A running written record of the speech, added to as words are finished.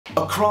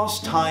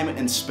Across time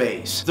and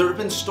space, there have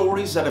been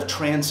stories that have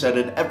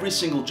transcended every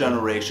single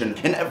generation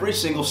and every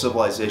single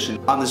civilization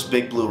on this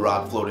big blue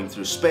rock floating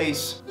through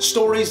space.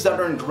 Stories that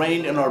are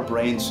ingrained in our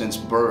brains since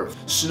birth.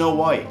 Snow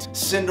White,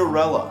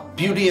 Cinderella,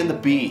 Beauty and the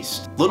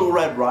Beast, Little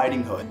Red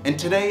Riding Hood. And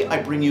today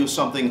I bring you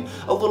something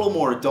a little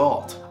more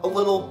adult, a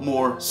little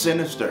more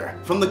sinister.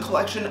 From the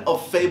collection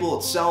of Fable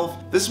itself,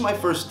 this is my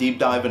first deep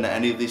dive into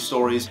any of these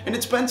stories, and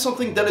it's been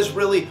something that has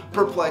really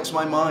perplexed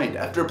my mind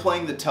after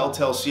playing the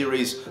Telltale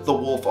series The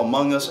Wolf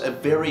Among Us, a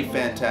very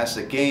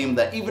fantastic game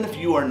that even if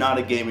you are not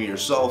a gamer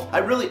yourself, I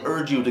really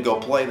urge you to go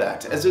play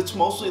that, as it's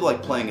mostly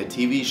like playing a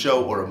TV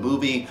show or a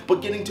movie,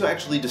 but getting to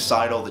actually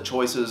decide all the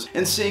choices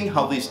and seeing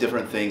how these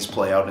different things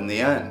play out in the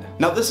end.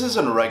 Now this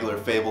isn't a regular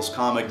Fables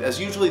comic, as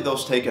usually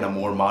those take in a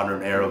more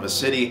modern era of a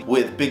city,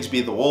 with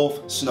Bigsby the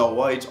Wolf, Snow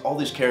White, all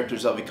these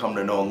characters that we come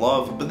to know and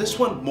love, but this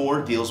one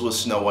more deals with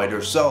Snow White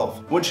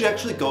herself, when she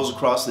actually goes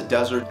across the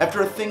desert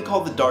after a thing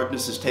called the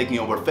darkness is taking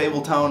over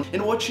Fabletown,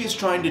 and what she's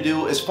trying to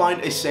do is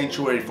find a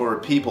sanctuary for her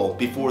people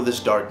before this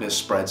darkness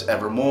spreads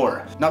ever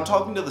more. Now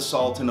talking to the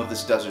Sultan of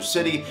this desert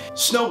city,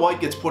 Snow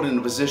White gets put in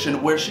a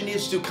position where she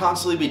needs to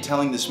constantly be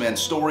telling this man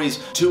stories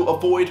to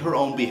avoid her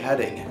own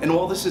beheading. And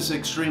while this is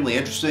extremely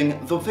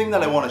interesting, the thing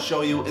that I want to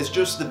show you is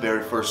just the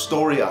very first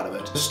story out of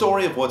it. The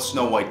story of what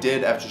Snow White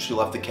did after she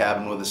left the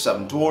cabin with the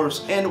 7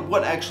 dwarfs and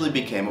what actually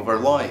became of her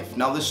life.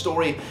 Now this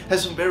story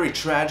has some very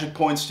tragic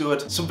points to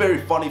it, some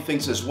very funny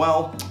things as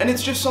well, and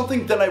it's just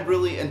something that I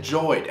really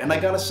enjoyed. And I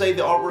gotta say,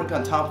 the artwork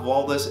on top of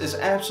all this is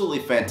absolutely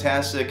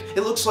fantastic.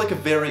 It looks like a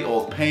very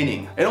old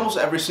painting, and almost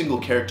every single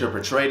character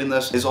portrayed in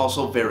this is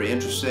also very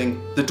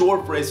interesting. The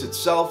dwarf race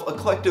itself, a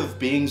collective of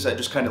beings that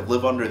just kind of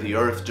live under the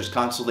earth, just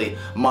constantly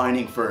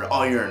mining for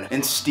iron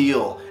and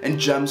steel and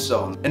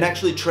gemstones, and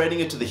actually trading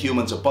it to the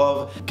humans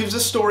above, gives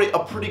this story a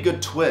pretty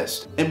good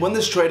twist. And when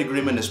this trade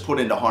agreement is put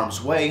into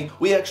harm's way,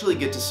 we actually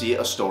get to see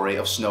a story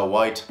of Snow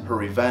White, her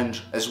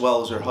revenge, as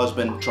well as her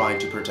husband trying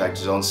to protect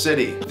his own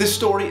city. This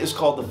story is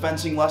called The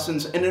Fencing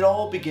Lessons, and it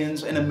all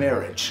begins in a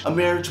marriage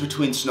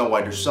between Snow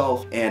White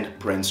herself and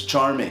Prince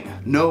Charming.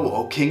 Know,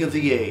 O King of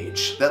the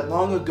Age, that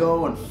long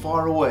ago and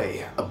far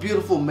away, a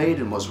beautiful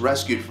maiden was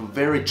rescued from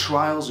varied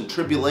trials and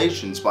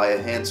tribulations by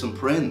a handsome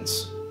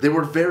prince. They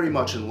were very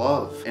much in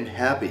love and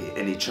happy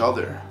in each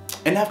other.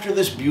 And after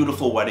this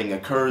beautiful wedding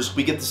occurs,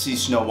 we get to see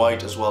Snow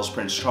White as well as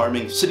Prince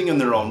Charming sitting in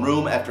their own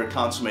room after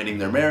consummating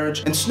their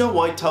marriage, and Snow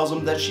White tells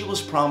them that she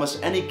was promised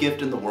any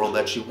gift in the world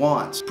that she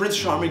wants. Prince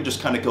Charming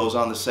just kind of goes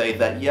on to say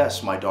that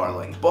yes, my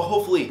darling, but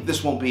hopefully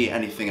this won't be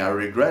anything I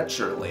regret,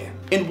 surely.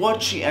 And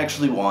what she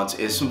actually wants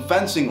is some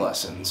fencing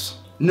lessons.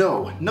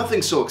 No,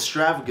 nothing so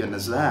extravagant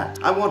as that.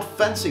 I want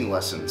fencing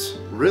lessons.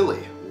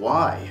 Really?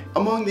 Why?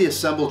 Among the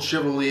assembled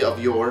chivalry of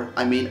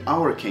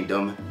our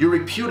kingdom, you're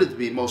reputed to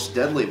be most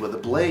deadly with a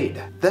blade.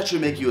 That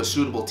should make you a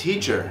suitable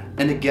teacher.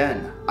 And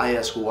again, I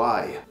ask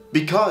why?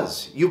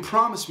 Because you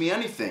promised me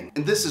anything,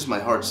 and this is my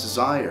heart's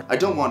desire. I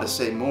don't want to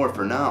say more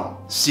for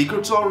now.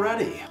 Secrets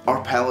already?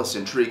 Our palace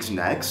intrigues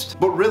next?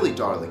 But really,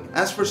 darling,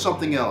 as for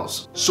something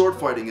else, sword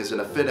fighting isn't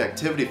a fit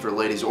activity for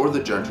ladies or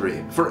the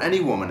gentry, for any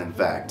woman in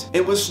fact.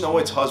 It was Snow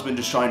White's husband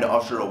just trying to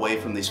usher her away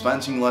from these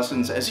fencing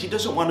lessons, as he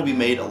doesn't want to be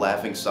made a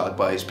laughingstock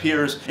by his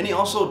peers, and he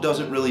also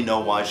doesn't really know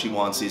why she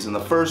wants these in the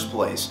first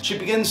place. She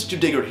begins to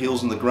dig her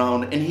heels in the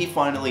ground, and he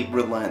finally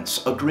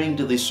relents, agreeing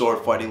to these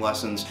sword fighting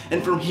lessons,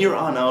 and from here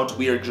on out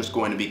we are just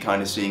going to be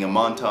kind of seeing a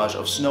montage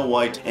of Snow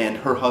White and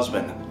her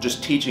husband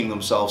just teaching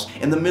themselves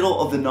in the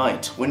middle of the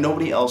night when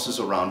nobody else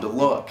is around to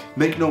look.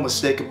 Make no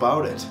mistake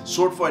about it,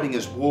 sword fighting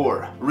is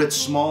war, writ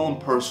small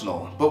and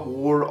personal, but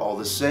war all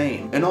the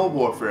same, and all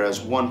warfare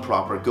has one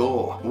proper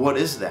goal. What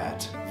is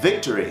that?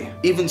 Victory.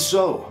 Even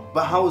so,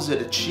 but how is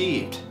it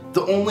achieved?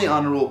 The only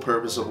honorable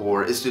purpose of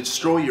war is to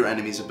destroy your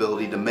enemy's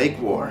ability to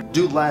make war.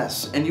 Do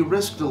less, and you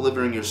risk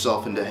delivering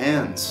yourself into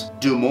hands.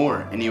 Do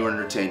more, and you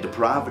entertain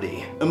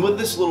depravity. And with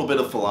this little bit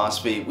of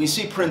philosophy, we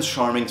see Prince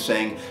Charming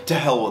saying, to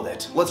hell with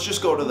it, let's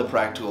just go to the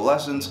practical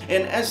lessons,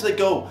 and as they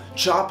go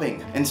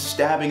chopping and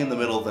stabbing in the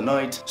middle of the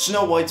night,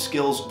 Snow White's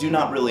skills do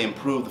not really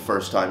improve the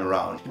first time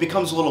around. He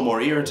becomes a little more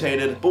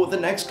irritated, but with the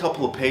next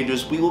couple of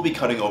pages, we will be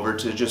cutting over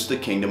to just the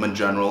kingdom in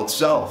general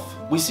itself.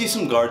 We see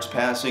some guards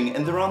passing,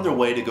 and they're on their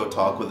way to go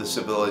talk with the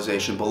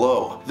civilization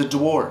below, the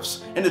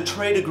Dwarfs, and a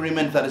trade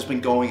agreement that has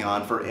been going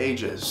on for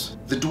ages.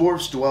 The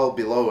Dwarfs dwell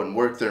below and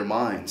work their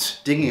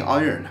mines, digging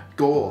iron,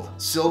 gold,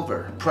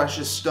 silver,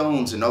 precious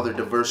stones, and other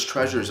diverse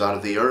treasures out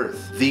of the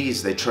earth.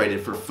 These they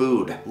traded for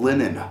food,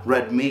 linen,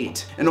 red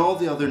meat, and all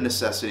the other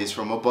necessities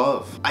from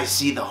above. I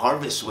see the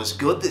harvest was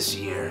good this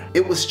year.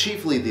 It was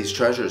chiefly these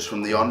treasures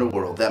from the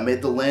underworld that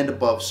made the land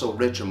above so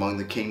rich among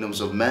the kingdoms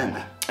of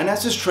men. And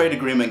as this trade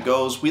agreement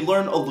goes, we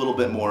learn a little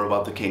bit more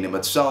about the kingdom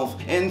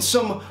itself and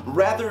some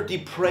rather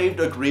depraved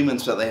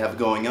agreements that they have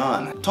going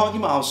on. Talking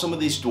about how some of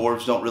these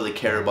dwarves don't really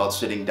care about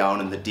sitting down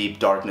in the deep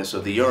darkness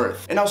of the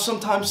earth, and how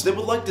sometimes they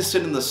would like to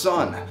sit in the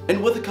sun.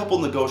 And with a couple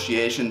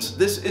negotiations,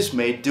 this is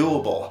made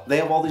doable. They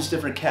have all these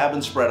different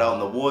cabins spread out in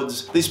the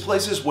woods, these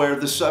places where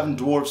the 7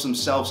 dwarfs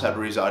themselves had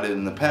resided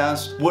in the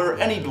past, where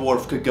any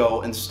dwarf could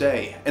go and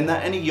stay, and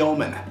that any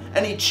yeoman,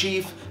 any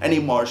chief, any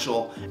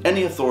marshal,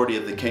 any authority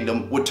of the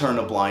kingdom would turn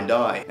a blind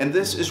eye. And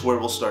this is where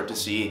we'll start to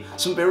see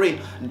some very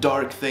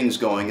dark things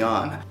going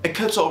on. It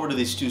cuts over to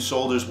these 2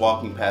 soldiers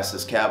walking past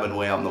this cabin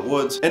way out in the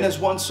woods, and as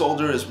one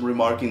soldier is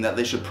remarking that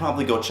they should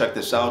probably go check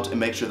this out and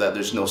make sure that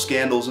there's no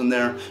scandals in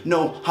there,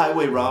 no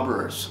highway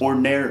robbers, or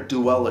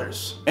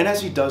ne'er-do-wellers. And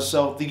as he does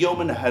so, the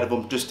yeoman ahead of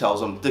him just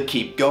tells him to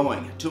keep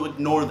going, to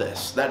ignore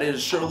this, that it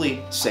is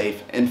surely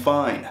safe and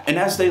fine. And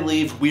as they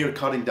leave, we are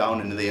cutting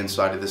down into the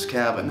inside of this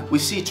cabin. We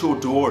see 2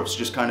 dwarves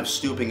just kind of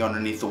stooping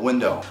underneath the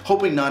window,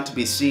 hoping not to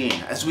be seen,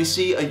 as we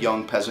see a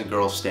young peasant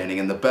girl standing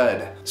in the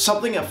bed.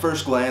 Something at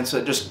first glance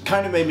that just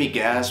kind of made me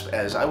gasp,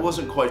 as I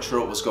wasn't quite sure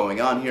what was going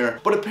on here,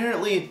 but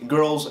apparently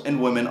girls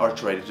and women are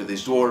traded to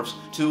these dwarves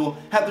to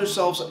have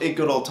themselves a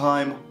good old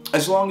time,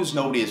 as long as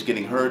nobody is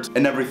getting hurt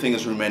and everything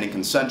is remaining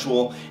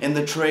consensual and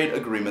the trade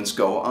agreements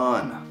go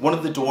on. One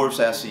of the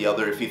dwarves asks the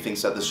other if he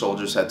thinks that the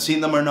soldiers had seen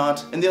them or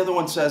not, and the other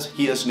one says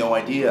he has no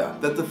idea,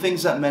 that the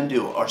things that men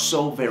do are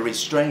so very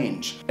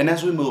strange. And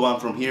as we move on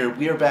from here,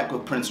 we are back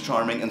with Prince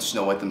Charming and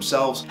Snow White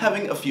themselves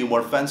having a few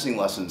more fencing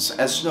lessons,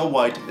 as Snow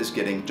White is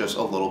getting just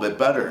a little bit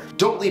better.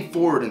 Don't leap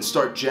forward and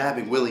start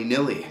jabbing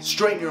willy-nilly.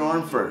 Straighten your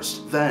arm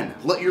first, then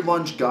let your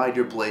lunge guide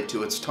your blade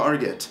to its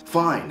target.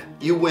 Fine,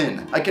 you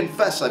win. I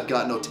confess I've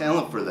got no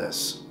talent for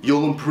this.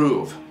 You'll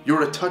improve.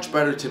 You're a touch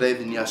better today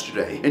than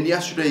yesterday, and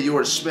yesterday you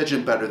were a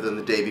smidgen better than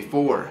the day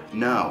before.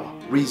 Now,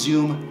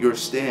 resume your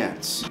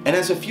stance. And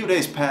as a few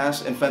days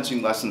pass and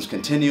fencing lessons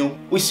continue,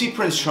 we see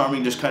Prince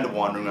Charming just kind of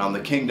wandering around the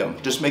kingdom,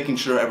 just making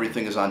sure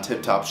everything is on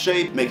tip-top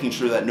shape, making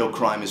sure that no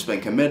crime has been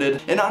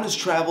committed, and on his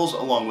travels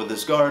along with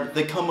his guard,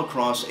 they come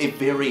across a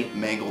very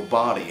mangled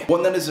body,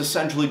 one that has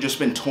essentially just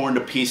been torn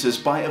to pieces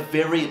by a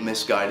very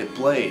misguided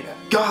blade.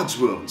 God's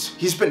wounds!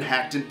 He's been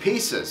hacked in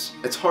pieces!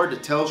 It's hard to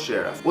tell,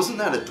 Sheriff. Wasn't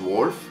that a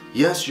dwarf?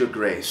 Yes, your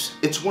grace.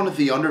 It's one of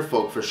the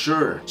underfolk for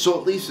sure, so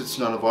at least it's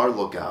none of our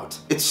lookout.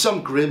 It's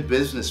some grim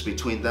business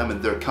between them and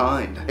their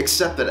kind,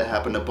 except that it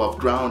happened above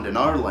ground in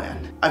our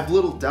land. I've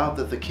little doubt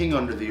that the king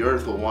under the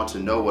earth will want to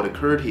know what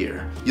occurred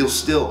here. You'll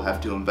still have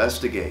to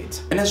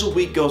investigate. And as a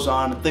week goes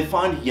on, they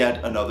find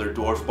yet another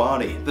dwarf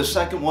body, the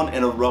second one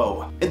in a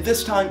row. And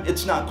this time,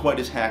 it's not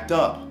quite as hacked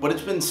up, but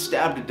it's been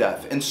stabbed to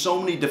death and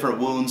so many different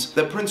wounds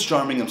that Prince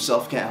Charming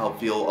himself can't help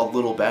feel a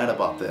little bad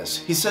about this.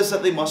 He says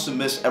that they must have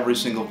missed every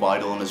single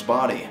vital in his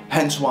body,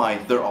 hence why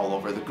they're all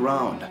over the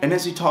ground. And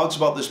as he talks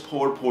about this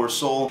poor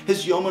soul,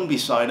 his yeoman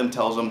beside him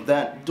tells him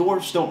that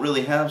dwarfs don't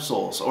really have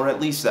souls, or at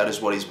least that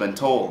is what he's been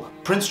told.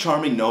 Prince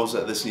Charming knows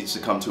that this needs to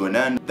come to an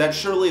end, that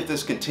surely if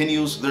this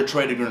continues, their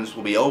trade agreements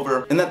will be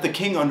over, and that the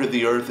king under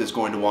the earth is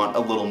going to want a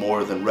little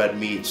more than red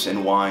meats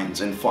and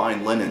wines and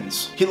fine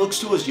linens. He looks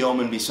to his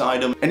yeoman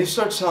beside him, and he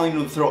starts telling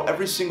him to throw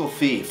every single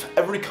thief,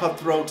 every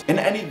cutthroat, and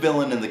any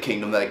villain in the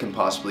kingdom that he can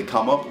possibly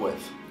come up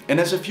with. And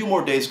as a few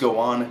more days go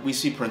on, we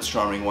see Prince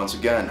Charming once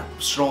again,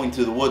 strolling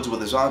through the woods with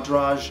his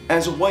entourage,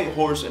 as a white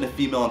horse and a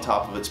female on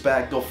top of its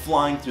back go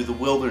flying through the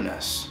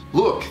wilderness.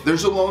 Look,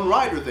 there's a lone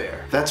rider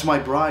there. That's my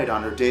bride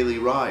on her daily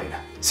ride.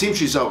 Seems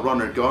she's outrun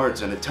her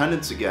guards and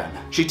attendants again.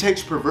 She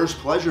takes perverse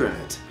pleasure in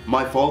it.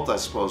 My fault, I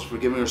suppose, for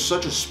giving her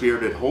such a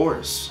spirited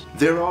horse.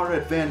 There are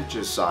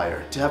advantages,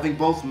 sire, to having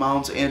both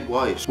mounts and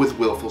wives with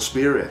willful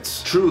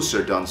spirits. True,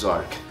 Sir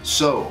Dunzark.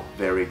 So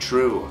very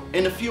true.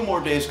 And a few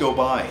more days go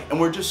by, and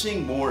we're just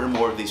seeing more and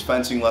more of these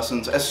fencing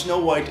lessons as Snow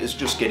White is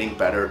just getting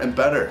better and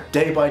better,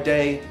 day by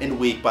day and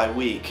week by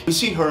week. We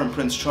see her and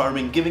Prince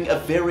Charming giving a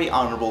very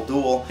honorable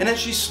duel, and as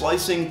she's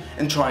slicing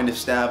and trying to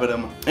stab at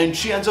him, and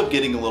she ends up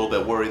getting a little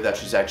bit worried that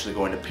she's actually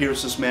going to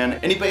pierce this man,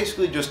 and he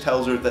basically just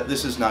tells her that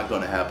this is not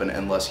going to happen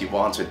unless he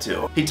wants it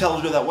to. He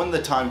tells her that when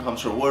the time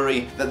comes for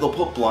worry, that they'll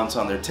put blunts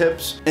on their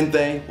tips, and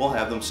they will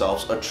have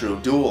themselves a true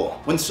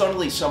duel. When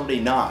suddenly somebody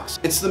knocks.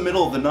 It's the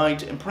middle of the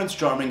night, and Prince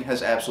Charming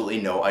has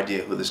absolutely no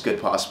idea who this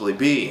could possibly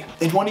be.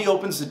 And when he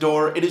opens the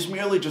door, it is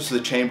merely just the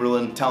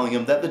Chamberlain telling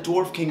him that the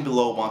Dwarf King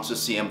below wants to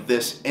see him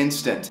this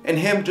instant. And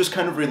him just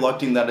kind of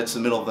reluctant that it's the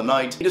middle of the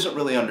night, he doesn't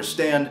really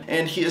understand,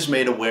 and he is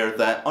made aware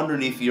that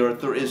underneath the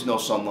earth there is no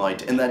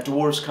sunlight, and that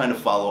dwarves kind of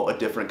follow a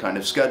different kind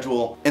of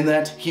schedule, and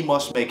that he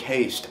must make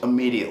haste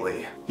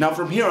immediately. Now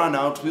from here on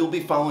out, we will be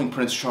following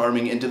Prince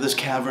Charming into this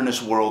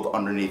cavernous world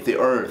underneath the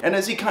earth, and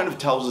as he kind of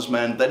tells his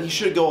men that he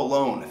should go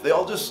alone, they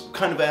all just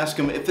kind of ask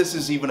him if this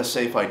is even a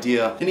safe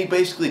idea, and he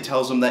basically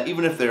tells them that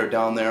even if they're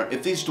down there,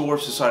 if these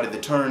dwarves decided to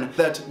turn,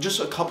 that just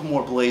a couple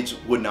more blades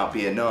would not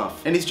be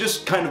enough. And he's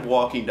just kind of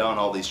walking down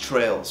all these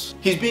trails.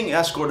 He's being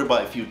escorted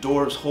by a few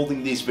dwarves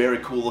holding these very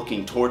cool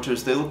looking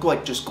torches. They look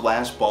like just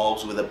glass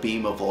bulbs with a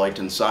beam of light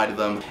inside of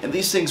them, and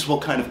these things will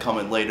kind of come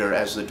in later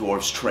as the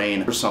dwarves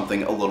train for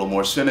something a little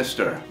more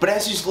sinister. But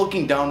as he's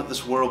looking down at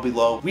this world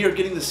below, we are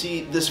getting to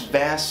see this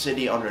vast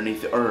city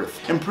underneath the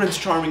earth, and Prince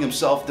Charming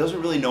himself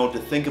doesn't really know what to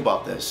think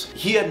about this.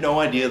 He had no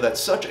idea that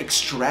such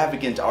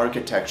extravagant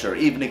architecture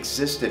even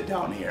existed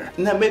down here,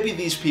 and that maybe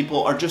these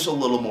people are just a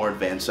little more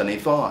advanced than he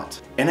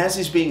thought. And as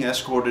he's being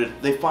escorted,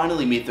 they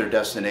finally meet their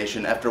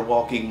destination after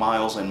walking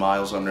miles and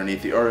miles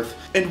underneath the earth,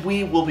 and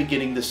we will be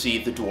getting to see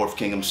the Dwarf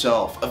King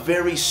himself, a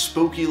very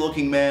spooky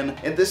looking man.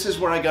 And this is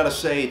where I gotta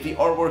say, the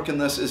artwork in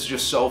this is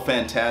just so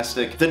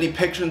fantastic. The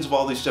depictions of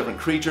all these different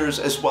creatures,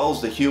 as well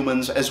as the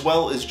humans, as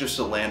well as just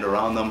the land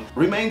around them,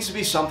 remains to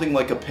be something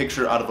like a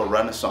picture out of a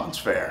Renaissance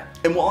fair.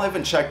 And while I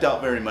haven't checked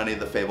out very many of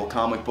the Fable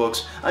comic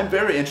books, I'm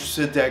very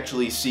interested to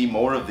actually see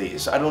more of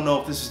these. I don't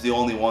know if this is the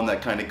only one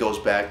that kind of goes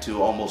back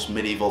to almost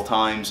medieval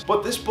times,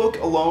 but this book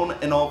alone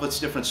and all of its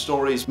different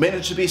stories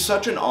managed to be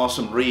such an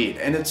awesome read,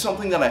 and it's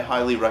something that I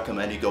highly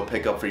recommend you go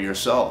pick up for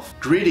yourself.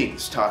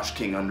 Greetings, Tosh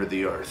King under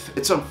the earth.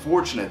 It's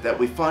unfortunate that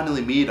we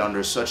finally meet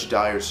under such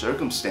dire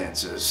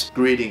circumstances.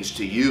 Greetings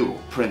to you,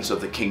 Prince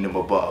of the Kingdom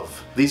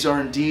above. These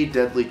are indeed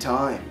deadly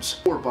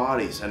times. 4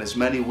 bodies and as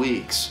many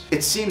weeks.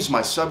 It seems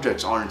my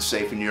subjects aren't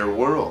safe in your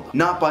world.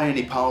 Not by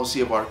any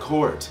policy of our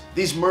court.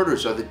 These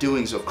murders are the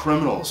doings of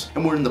criminals,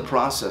 and we're in the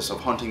process of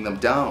hunting them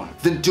down.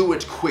 Then do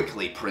it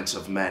quickly, Prince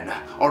of Men.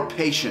 Our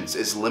patience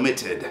is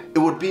limited. It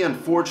would be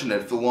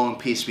unfortunate if the long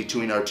peace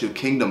between our two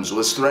kingdoms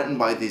was threatened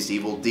by these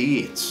evil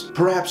deeds.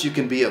 Perhaps you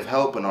can be of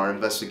help in our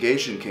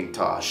investigation, King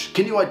Tosh.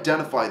 Can you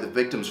identify the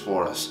victims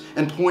for us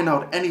and point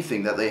out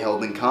anything that they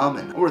held in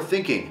common? What we're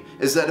thinking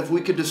is that if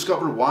we could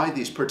discover why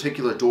these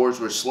particular dwarves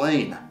were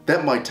slain,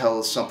 that might tell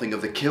us something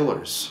of the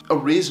killers. A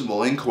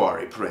reasonable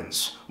inquiry,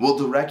 Prince. We'll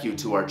direct you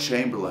to our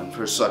Chamberlain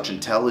for such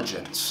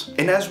intelligence.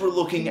 And as we're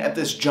looking at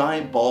this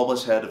giant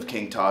bulbous head of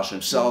King Tosh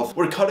himself,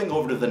 we're cutting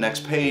over to the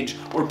next page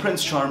where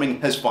Prince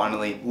Charming has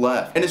finally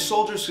left. And his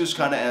soldiers just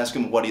kind of ask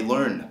him what he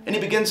learned. And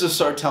he begins to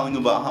start telling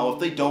them about how if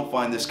they don't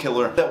find this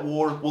killer, that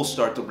war will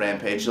start to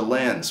rampage the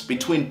lands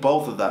between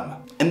both of them.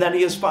 And that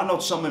he has found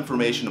out some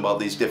information about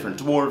these different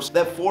dwarves,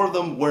 that 4 of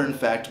them were in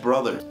fact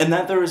brothers, and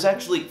that there is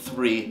actually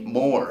 3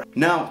 more.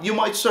 Now, you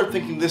might start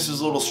thinking this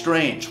is a little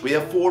strange. We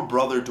have 4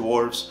 brother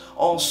dwarves,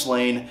 all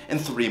slain, and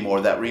 3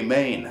 more that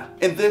remain.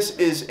 And this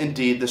is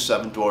indeed the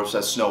 7 dwarfs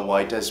that Snow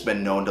White has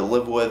been known to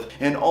live with,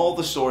 and all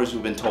the stories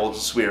we've been told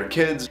since we were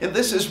kids. And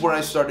this is where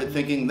I started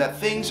thinking that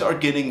things are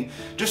getting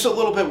just a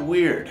little bit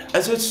weird,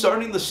 as it's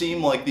starting to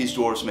seem like these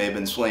dwarfs may have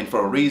been slain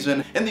for a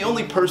reason, and the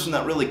only person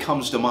that really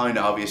comes to mind,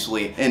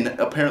 obviously, and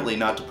apparently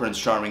not to Prince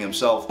Charming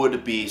himself,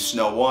 would be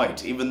Snow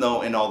White, even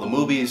though in all the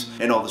movies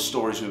and all the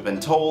stories we've been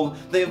told,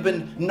 they have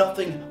been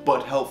nothing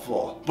but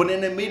helpful. But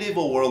in a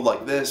medieval world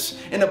like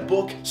this, in a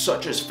book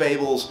such as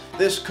Fables,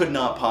 this could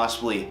not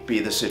possibly be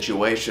the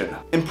situation.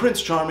 And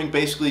Prince Charming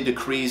basically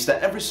decrees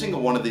that every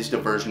single one of these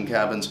diversion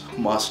cabins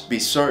must be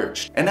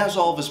searched. And as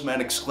all of his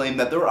men exclaim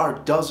that there are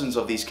dozens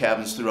of these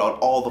cabins throughout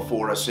all the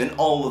forests in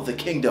all of the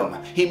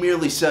kingdom, he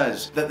merely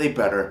says that they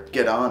better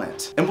get on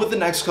it. And with the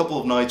next couple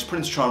of nights,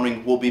 Prince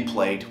Charming will be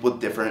plagued with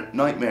different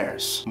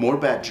nightmares. More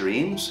bad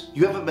dreams?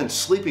 You haven't been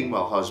sleeping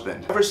well,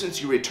 husband, ever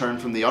since you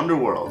returned from the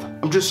underworld.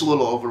 I'm just a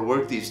little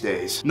overworked these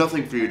days.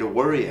 Nothing for you to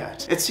worry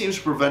at. It seems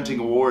preventing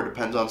a war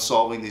depends on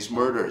solving these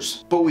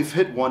murders, but we've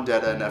hit one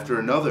dead end after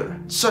another.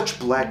 Such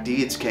black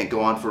deeds can't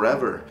go on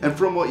forever, and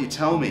from what you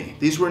tell me,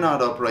 these were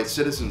not upright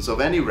citizens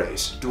of any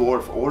race,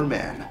 dwarf or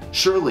man.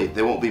 Surely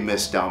they won't be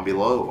missed down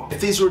below.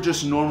 If these were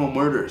just normal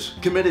murders,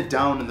 committed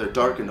down in their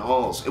darkened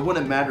halls, it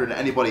wouldn't matter to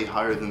anybody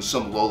higher than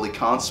some lowly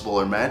constable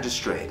or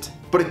magistrate.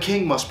 But a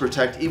king must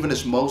protect even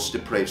his most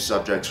depraved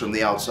subjects from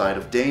the outside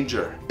of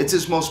danger. It's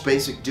his most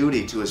basic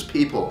duty to his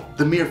people.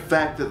 The mere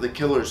fact that the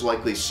killer is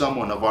likely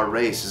someone of our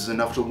race is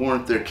enough to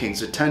warrant their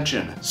king's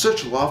attention.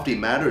 Such lofty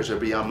matters are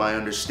beyond my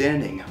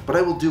understanding, but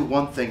I will do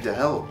one thing to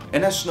help.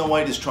 And as Snow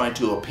White is trying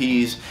to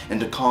appease and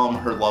to calm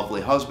her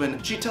lovely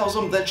husband, she tells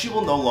him that she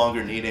will no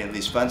longer need any of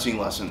these fencing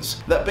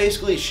lessons. That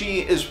basically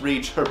she has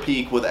reached her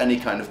peak with any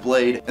kind of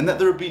blade, and that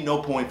there would be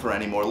no point for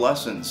any more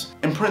lessons.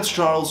 And Prince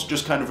Charles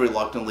just kind of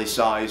reluctantly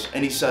sighs,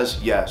 and he says,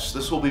 yes,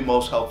 this will be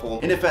most helpful,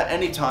 and if at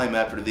any time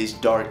after these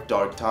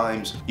dark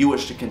times you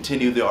wish to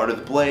continue the art of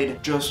the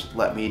blade, just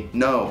let me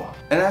know.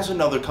 And as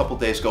another couple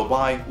days go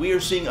by, we are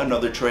seeing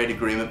another trade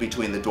agreement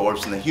between the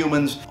dwarves and the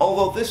humans,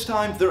 although this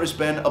time there has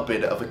been a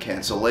bit of a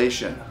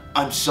cancellation.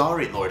 I'm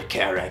sorry, Lord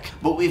Carrick,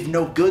 but we've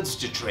no goods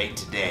to trade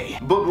today.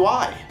 But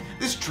why?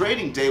 This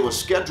trading day was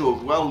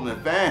scheduled well in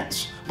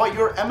advance, by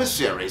your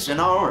emissaries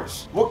and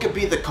ours. What could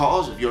be the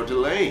cause of your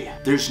delay?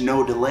 There's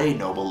no delay,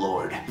 noble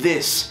lord.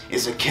 This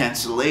is a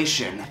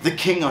cancellation. The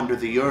king under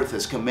the earth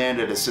has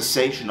commanded a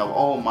cessation of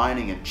all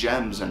mining in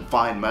gems and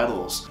fine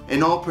metals,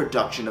 and all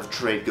production of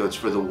trade goods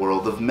for the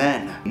world of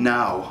men.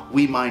 Now,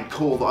 we mine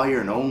cold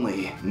iron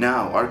only.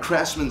 Now, our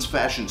craftsmen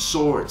fashion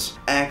swords,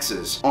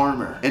 axes,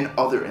 armor, and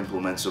other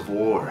implements of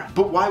war.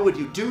 But why would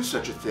you do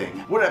such a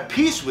thing? We're at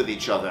peace with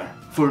each other.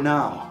 For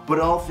now, but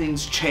all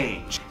things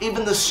change.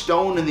 Even the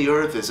stone in the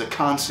earth is a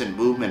constant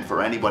movement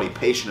for anybody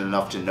patient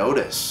enough to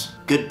notice.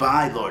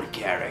 Goodbye, Lord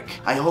Carrick.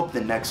 I hope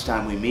the next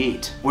time we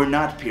meet, we're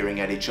not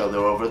peering at each other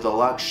over the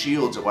locked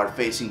shields of our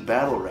facing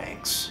battle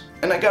ranks.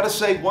 And I gotta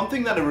say, one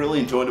thing that I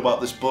really enjoyed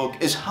about this book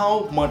is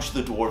how much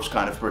the dwarves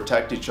kind of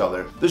protect each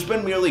other. There's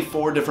been merely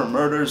 4 different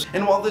murders,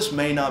 and while this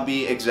may not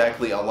be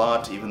exactly a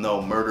lot, even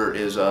though murder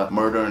is a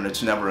murder and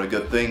it's never a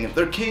good thing,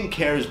 their king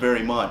cares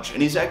very much,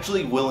 and he's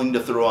actually willing to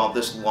throw out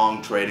this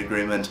long trade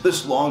agreement,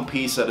 this long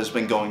peace that has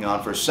been going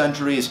on for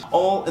centuries,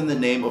 all in the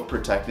name of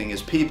protecting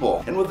his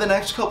people. And with the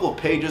next couple of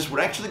pages, we're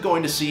actually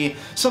going to see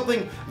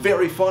something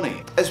very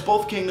funny. As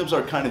both kingdoms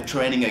are kind of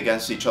training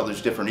against each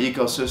other's different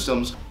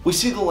ecosystems, we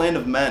see the land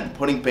of men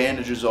putting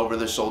bandages over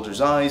their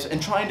soldiers' eyes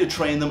and trying to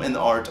train them in the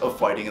art of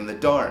fighting in the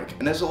dark.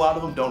 And as a lot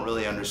of them don't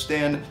really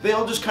understand, they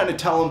all just kind of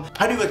tell them,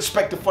 how do you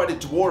expect to fight a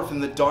dwarf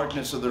in the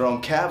darkness of their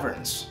own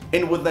caverns?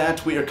 And with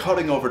that, we are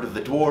cutting over to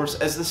the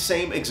dwarves as the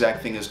same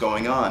exact thing is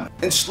going on.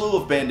 In slew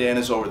of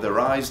bandanas over their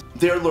eyes,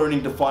 they're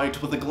learning to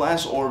fight with the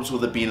glass orbs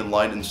with a beam of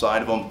light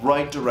inside of them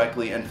right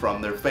directly in front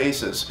of their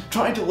faces,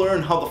 trying to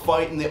learn how to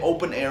fight in the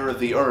open air of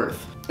the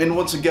earth. And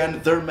once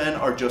again, their men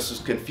are just as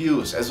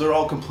confused, as they're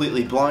all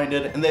completely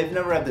blinded and they've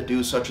never had to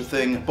do such a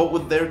thing, but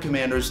with their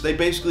commanders, they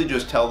basically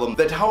just tell them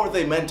that how are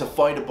they meant to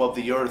fight above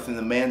the earth in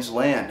the man's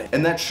land,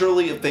 and that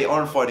surely if they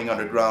aren't fighting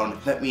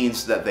underground, that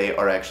means that they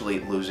are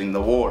actually losing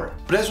the war.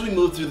 But as we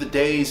move through the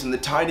days and the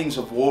tidings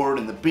of war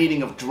and the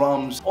beating of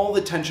drums, all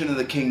the tension in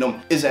the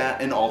kingdom is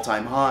at an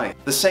all-time high.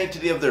 The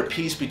sanctity of their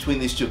peace between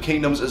these two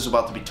kingdoms is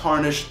about to be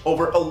tarnished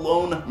over a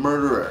lone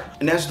murderer.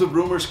 And as the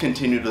rumors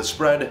continue to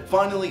spread,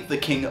 finally the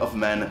King of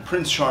Men,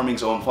 Prince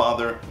Charming's own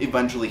father,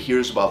 eventually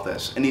hears about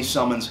this, and he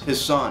summons his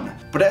son.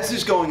 But as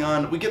he's going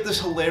on, we get this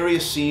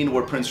hilarious scene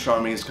where Prince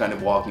Charming is kind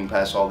of walking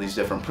past all these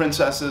different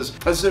princesses,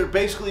 as they're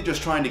basically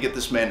just trying to get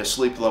this man to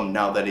sleep with them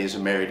now that he is a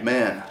married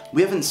man.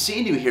 We haven't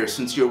seen you here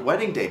since your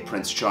wedding day,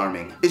 Prince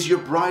Charming. Is your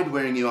bride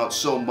wearing you out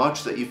so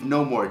much that you've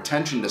no more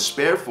attention to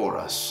spare for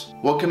us?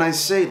 What can I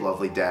say,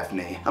 lovely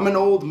Daphne? I'm an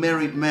old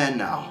married man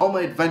now. All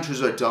my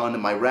adventures are done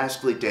and my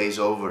rascally days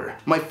over.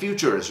 My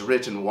future is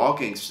rich in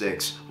walking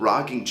sticks,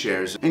 rocking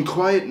chairs, and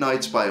quiet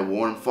nights by a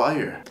warm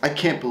fire. I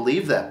can't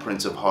believe that,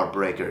 Prince of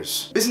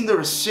Heartbreakers. Isn't there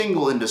a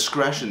single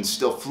indiscretion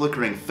still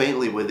flickering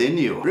faintly within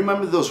you?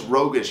 Remember those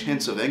roguish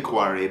hints of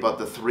inquiry about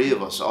the 3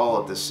 of us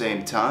all at the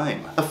same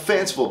time? A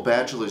fanciful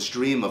bachelor's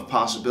dream of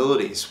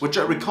possibilities, which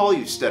I recall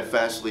you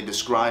steadfastly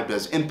described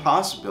as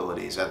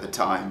impossibilities at the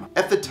time.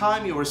 At the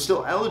time you were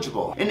still eligible,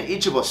 and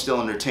each of us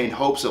still entertained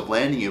hopes of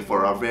landing you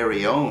for our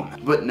very own.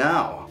 But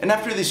now... And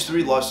after these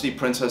 3 lusty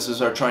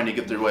princesses are trying to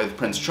get their way with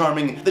Prince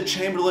Charming, the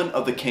Chamberlain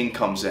of the King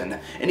comes in,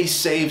 and he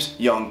saves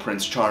young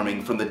Prince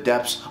Charming from the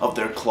depths of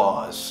their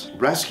claws.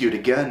 Rescued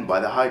again by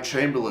the High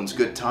Chamberlain's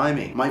good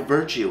timing, my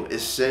virtue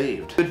is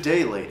saved. Good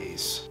day,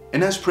 ladies.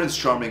 And as Prince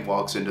Charming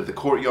walks into the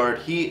courtyard,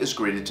 he is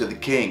greeted to the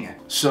king.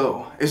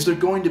 So, is there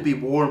going to be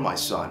war, my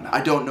son? I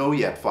don't know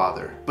yet,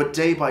 father, but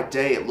day by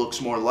day it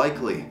looks more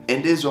likely.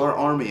 And is our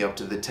army up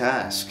to the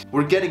task?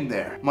 We're getting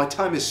there. My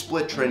time is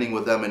split training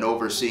with them and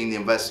overseeing the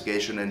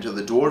investigation into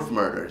the dwarf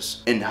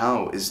murders. And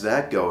how is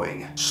that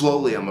going?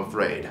 Slowly, I'm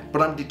afraid,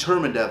 but I'm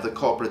determined to have the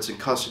culprits in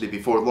custody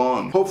before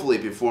long, hopefully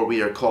before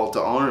we are called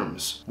to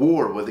arms.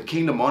 War with the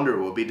kingdom under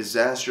will be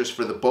disastrous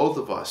for the both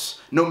of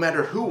us, no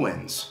matter who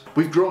wins.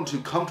 We've grown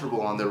too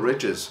comfortable on their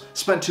riches,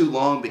 spent too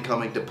long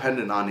becoming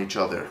dependent on each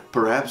other.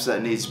 Perhaps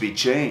that needs to be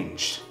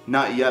changed.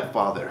 Not yet,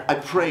 father. I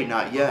pray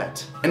not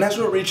yet. And as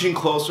we're reaching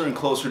closer and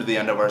closer to the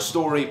end of our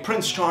story,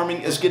 Prince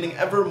Charming is getting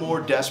ever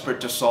more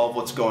desperate to solve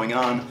what's going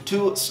on,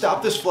 to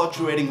stop this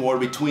fluctuating war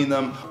between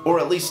them, or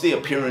at least the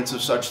appearance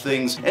of such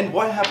things. And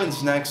what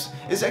happens next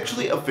is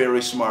actually a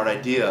very smart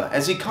idea,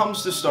 as he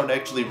comes to start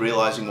actually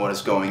realizing what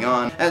is going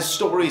on, as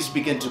stories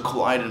begin to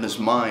collide in his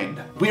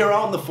mind. We are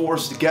out in the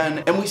forest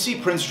again, and we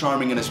see Prince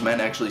Charming and his men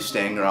actually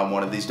staying around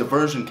one of these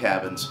diversion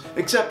cabins,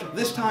 except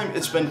this time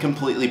it's been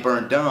completely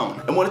burned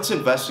down. And when it's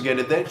investigated,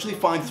 they actually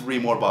find 3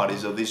 more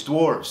bodies of these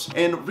dwarves,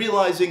 and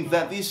realizing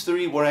that these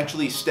 3 were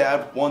actually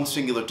stabbed one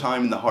singular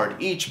time in the heart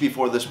each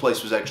before this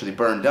place was actually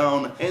burned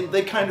down, and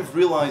they kind of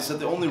realized that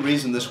the only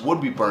reason this would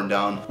be burned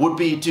down would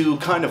be to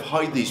kind of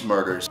hide these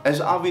murders,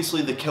 as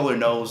obviously the killer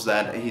knows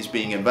that he's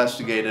being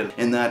investigated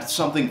and that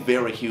something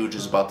very huge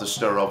is about to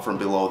stir up from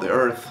below the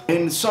earth.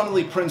 And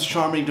suddenly Prince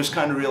Charming just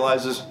kind of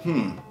realizes,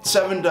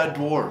 7 dead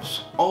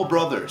dwarves, all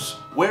brothers.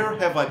 Where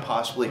have I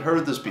possibly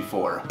heard this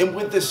before? And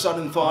with this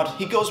sudden thought,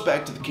 he goes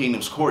back to the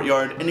kingdom's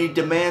courtyard and he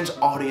demands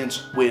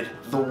audience with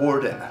the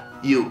warden.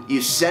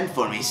 You sent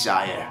for me,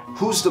 sire.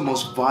 Who's the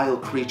most vile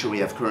creature we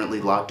have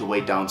currently locked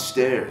away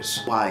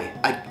downstairs? Why,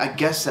 I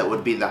guess that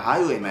would be the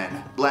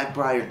highwayman,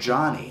 Blackbriar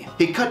Johnny.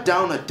 He cut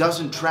down a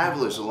dozen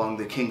travelers along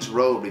the King's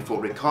Road before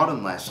we caught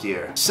him last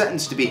year,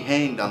 sentenced to be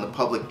hanged on the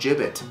public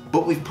gibbet.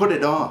 But we've put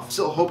it off,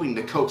 still hoping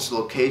to coax the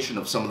location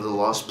of some of the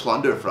lost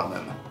plunder from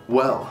him.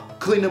 Well,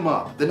 clean him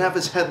up, then have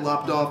his head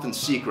lopped off in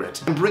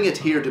secret, and bring it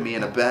here to me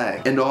in a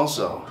bag. And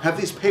also, have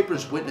these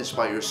papers witnessed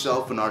by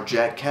yourself and our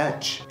Jack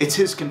Ketch. It's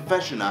his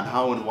confession on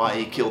how and why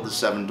he killed the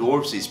 7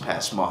 dwarfs these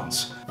past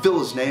months. fill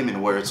his name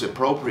in where it's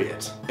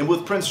appropriate. And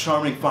with Prince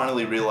Charming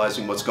finally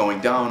realizing what's going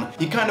down,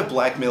 he kind of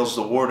blackmails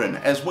the warden,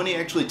 as when he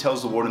actually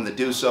tells the warden to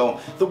do so,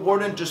 the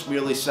warden just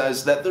merely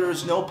says that there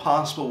is no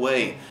possible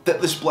way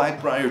that this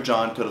Blackbriar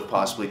John could have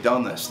possibly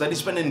done this, that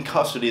he's been in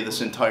custody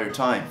this entire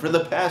time, for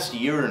the past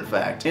year in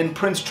fact. And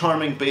Prince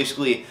Charming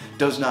basically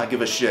does not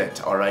give a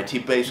shit, alright? He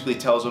basically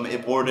tells him,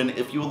 warden,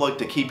 if you would like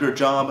to keep your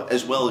job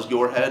as well as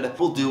your head,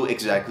 we'll do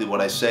exactly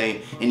what I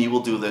say, and you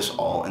will do this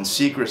all in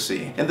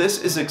secrecy. And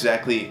this is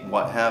exactly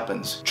what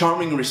happens.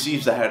 Charming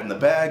receives the head in the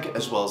bag,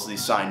 as well as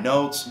these signed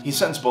notes. He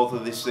sends both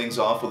of these things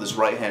off with his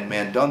right-hand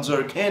man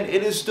Dunzurk, and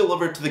it is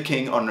delivered to the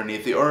king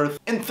underneath the earth,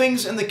 and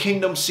things in the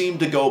kingdom seem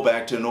to go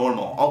back to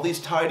normal. All these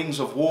tidings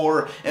of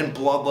war and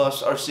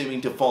bloodlust are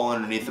seeming to fall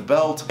underneath the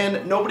belt,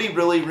 and nobody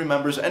really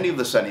remembers any of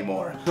this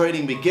anymore.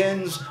 Trading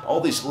begins, all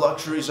these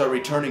luxuries are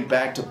returning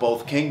back to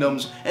both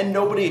kingdoms, and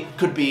nobody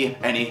could be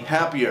any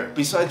happier,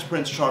 besides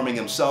Prince Charming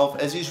himself,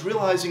 as he's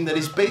realizing that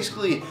he's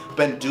basically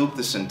been duped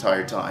this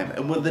entire time.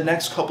 And with the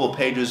next couple of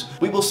pages,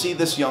 we will see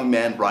this young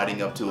man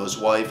riding up to his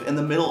wife in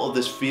the middle of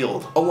this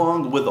field,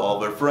 along with all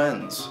their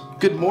friends.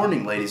 Good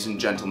morning, ladies and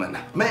gentlemen.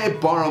 May I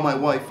borrow my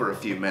wife for a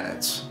few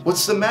minutes?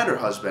 What's the matter,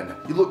 husband?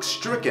 You look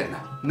stricken.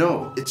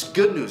 No, it's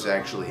good news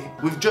actually.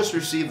 We've just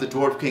received the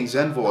Dwarf King's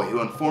envoy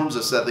who informs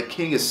us that the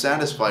king is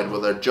satisfied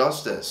with our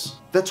justice.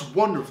 That's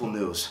wonderful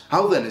news.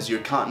 How then is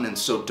your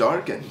countenance so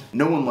darkened?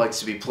 No one likes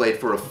to be played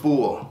for a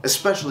fool,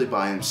 especially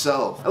by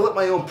himself. I let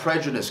my own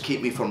prejudice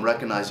keep me from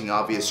recognizing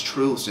obvious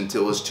truths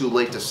until it was too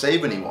late to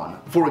save anyone.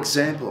 For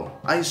example,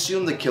 I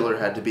assumed the killer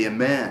had to be a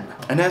man.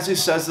 And as he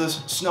says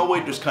this, Snow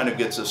White just kind of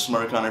gets a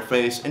smirk on her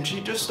face, and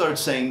she just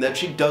starts saying that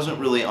she doesn't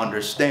really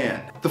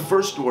understand. The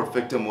first dwarf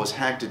victim was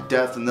hacked to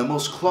death in the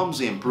most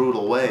clumsy and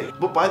brutal way,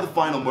 but by the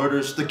final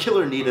murders, the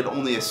killer needed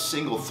only a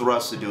single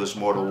thrust to do his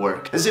mortal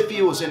work, as if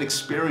he was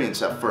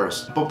inexperienced at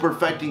first, but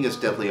perfecting his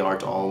deadly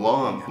art all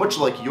along, much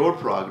like your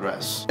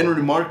progress, and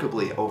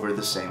remarkably over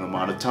the same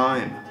amount of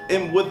time.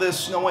 And with this,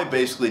 Snow White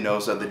basically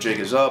knows that the jig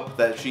is up,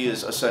 that she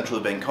has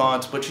essentially been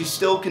caught, but she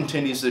still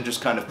continues to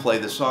just kind of play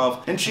this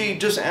off, and she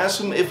just asks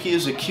him if he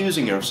is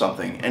accusing her of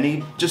something, and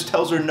he just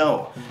tells her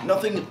no,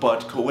 nothing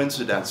but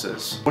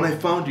coincidences. When I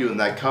found you in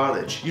that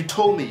cottage, you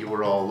told me you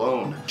were all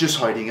alone, just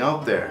hiding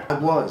out there. I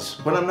was,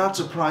 but I'm not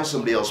surprised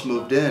somebody else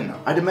moved in.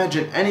 I'd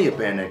imagine any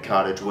abandoned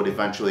cottage would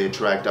eventually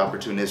attract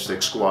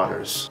opportunistic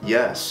squatters.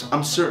 Yes,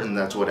 I'm certain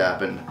that's what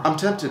happened. I'm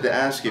tempted to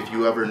ask if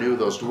you ever knew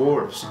those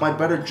dwarves. My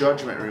better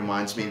judgment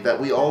reminds me that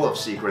we all have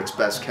secrets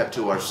best kept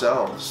to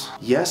ourselves.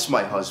 Yes,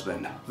 my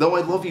husband, though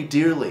I love you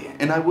dearly,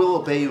 and I will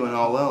obey you in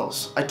all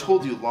else. I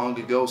told you long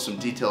ago some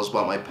details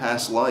about my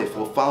past life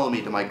will follow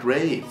me to my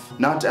grave.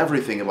 Not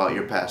everything about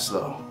your past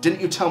though.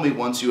 Didn't you tell me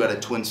once you had a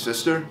twin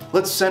sister?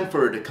 Let's send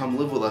for her to come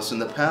live with us in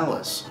the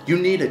palace. You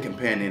need a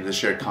companion to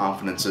share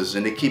confidences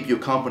and to keep you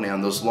company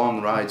on those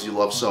long rides you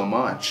love so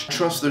much.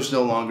 Trust there's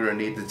no longer a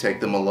need to take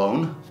them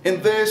alone.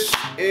 And this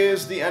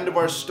is the end of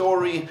our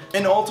story,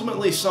 and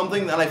ultimately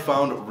something that I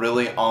found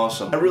really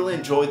awesome. I really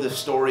enjoyed the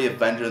story of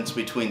vengeance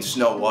between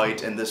Snow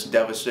White and this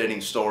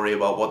devastating story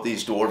about what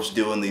these dwarves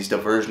do in these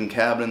diversion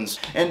cabins.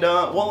 And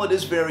while it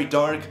is very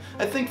dark,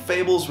 I think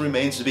Fables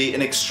remains to be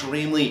an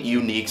extremely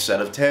unique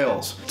set of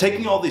tales.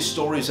 Taking all these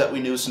stories that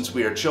we knew since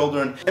we were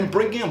children and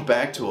bringing them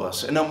back to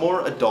us in a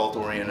more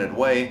adult-oriented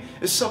way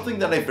is something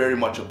that I very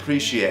much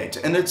appreciate,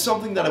 and it's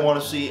something that I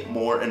want to see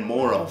more and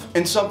more of,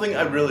 and something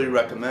I really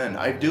recommend.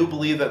 I do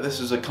believe that this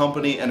is a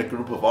company and a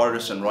group of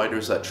artists and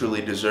writers that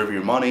truly deserve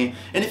your money,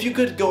 and if you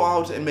could go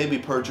out and maybe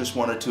purchase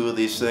one or two of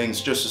these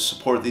things just to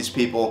support these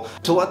people,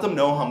 to let them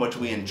know how much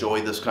we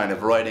enjoy this kind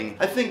of writing,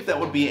 I think that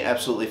would be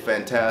absolutely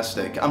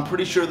fantastic. I'm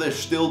pretty sure they're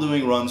still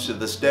doing runs to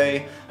this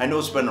day. I know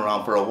it's been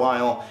around for a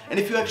while, and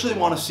if you actually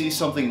want to see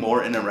something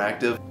more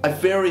interactive, I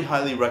very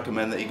highly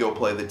recommend that you go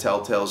play the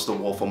Telltale's The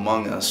Wolf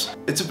Among Us.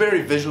 It's a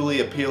very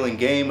visually appealing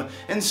game,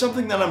 and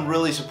something that I'm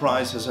really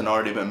surprised hasn't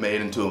already been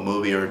made into a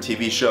movie or a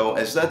TV show,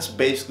 as that's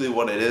basically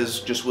what it is,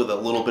 just with a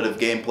little bit of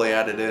gameplay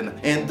added in,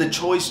 and the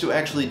choice to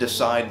actually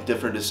decide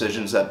different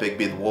decisions that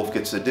Bigby the Wolf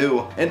gets to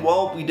do. And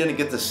while we didn't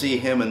get to see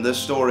him in this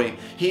story,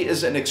 he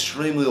is an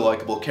extremely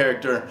likable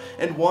character,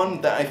 and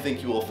one that I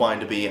think you will find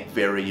to be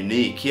very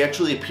unique. He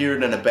actually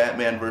appeared in a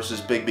Batman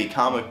vs. Bigby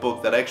comic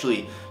book that I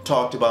actually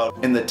talked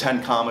about in the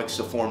 10 comics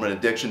to form an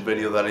addiction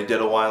video that I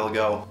did a while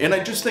ago. And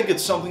I just think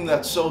it's something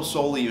that's so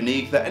solely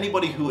unique that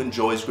anybody who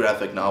enjoys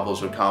graphic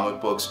novels or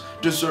comic books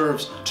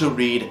deserves to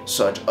read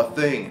such a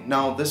thing.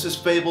 Now, this is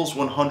Fables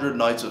 100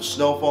 Nights of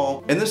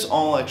Snowfall, and this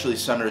all actually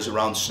centers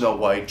around Snow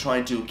White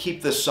trying to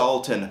keep the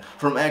Sultan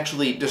from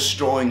actually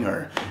destroying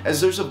her, as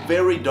there's a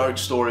very dark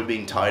story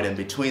being tied in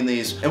between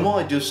these. And while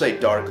I do say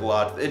dark a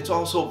lot, it's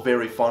also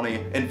very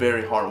funny and and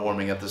very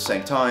heartwarming at the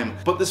same time,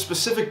 but the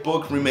specific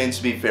book remains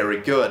to be very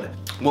good.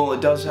 While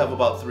it does have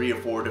about 3 or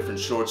 4 different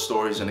short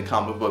stories in a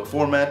comic book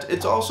format,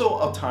 it's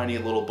also a tiny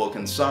little book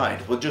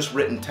inside, with just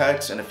written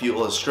text and a few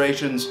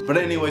illustrations. But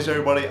anyways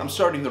everybody, I'm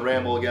starting to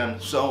ramble again,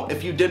 so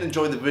if you did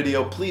enjoy the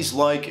video, please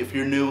like. If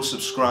you're new,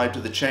 subscribe to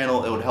the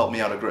channel, it would help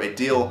me out a great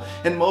deal.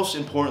 And most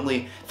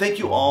importantly, thank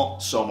you all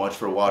so much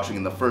for watching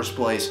in the first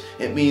place.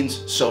 It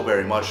means so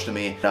very much to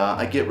me.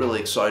 I get really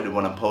excited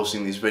when I'm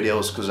posting these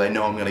videos because I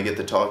know I'm going to get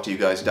to talk to you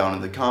guys down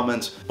in the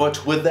comments.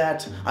 But with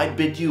that, I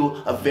bid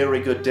you a very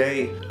good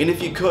day. And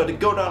if you could,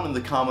 go down in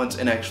the comments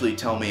and actually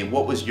tell me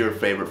what was your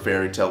favorite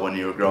fairy tale when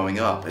you were growing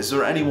up. Is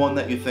there any one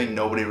that you think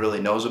nobody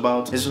really knows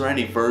about? Is there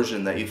any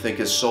version that you think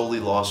is solely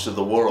lost to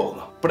the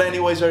world? But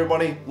anyways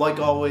everybody, like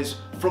always,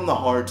 from the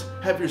heart,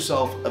 have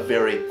yourself a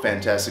very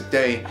fantastic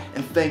day,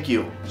 and thank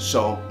you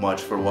so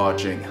much for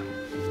watching.